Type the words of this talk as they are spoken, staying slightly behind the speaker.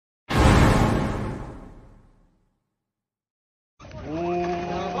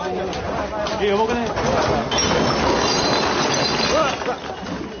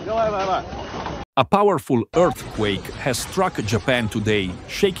A powerful earthquake has struck Japan today,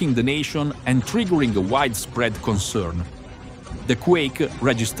 shaking the nation and triggering a widespread concern. The quake,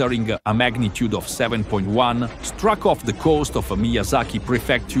 registering a magnitude of 7.1, struck off the coast of Miyazaki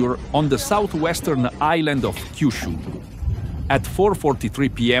Prefecture on the southwestern island of Kyushu. At 4:43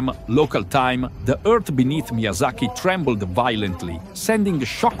 p.m. local time, the earth beneath Miyazaki trembled violently, sending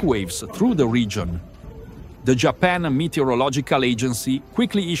shockwaves through the region. The Japan Meteorological Agency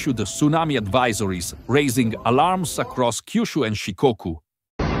quickly issued tsunami advisories, raising alarms across Kyushu and Shikoku.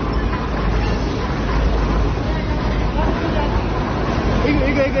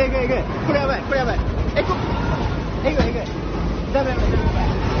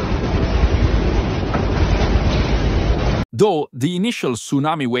 Though the initial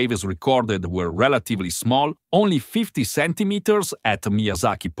tsunami waves recorded were relatively small, only 50 centimeters at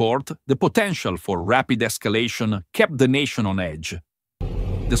Miyazaki port, the potential for rapid escalation kept the nation on edge.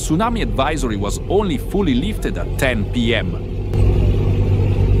 The tsunami advisory was only fully lifted at 10 p.m.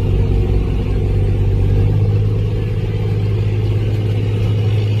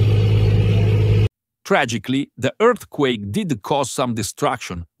 Tragically, the earthquake did cause some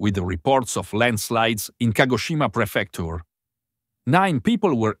destruction, with reports of landslides in Kagoshima Prefecture. 9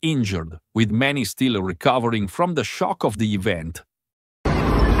 people were injured, with many still recovering from the shock of the event.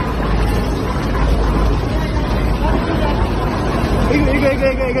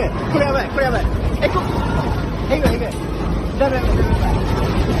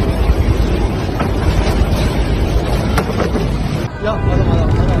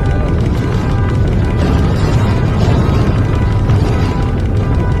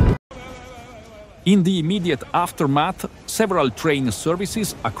 In the immediate aftermath, several train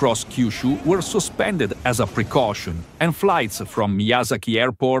services across Kyushu were suspended as a precaution, and flights from Miyazaki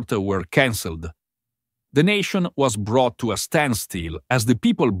Airport were cancelled. The nation was brought to a standstill as the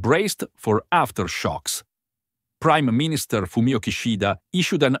people braced for aftershocks. Prime Minister Fumio Kishida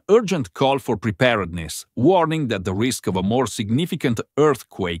issued an urgent call for preparedness, warning that the risk of a more significant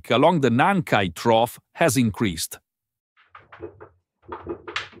earthquake along the Nankai Trough has increased.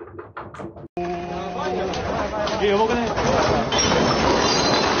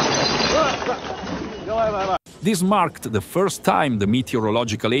 This marked the first time the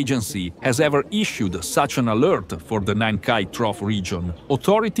Meteorological Agency has ever issued such an alert for the Nankai Trough region.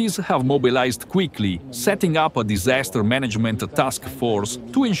 Authorities have mobilized quickly, setting up a disaster management task force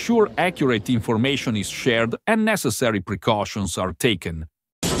to ensure accurate information is shared and necessary precautions are taken.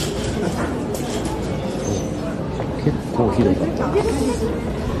 結構ひどかった。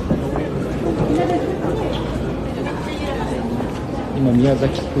今宮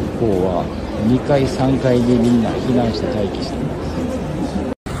崎空港は2階3階でみんな避難して待機しています。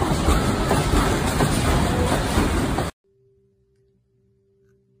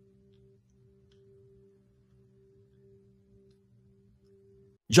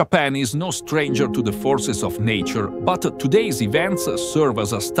Japan is no stranger to the forces of nature, but today's events serve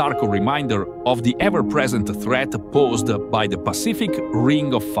as a stark reminder of the ever-present threat posed by the Pacific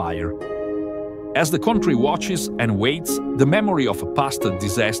Ring of Fire. As the country watches and waits, the memory of past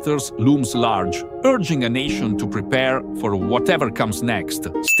disasters looms large, urging a nation to prepare for whatever comes next.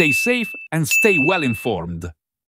 Stay safe and stay well informed.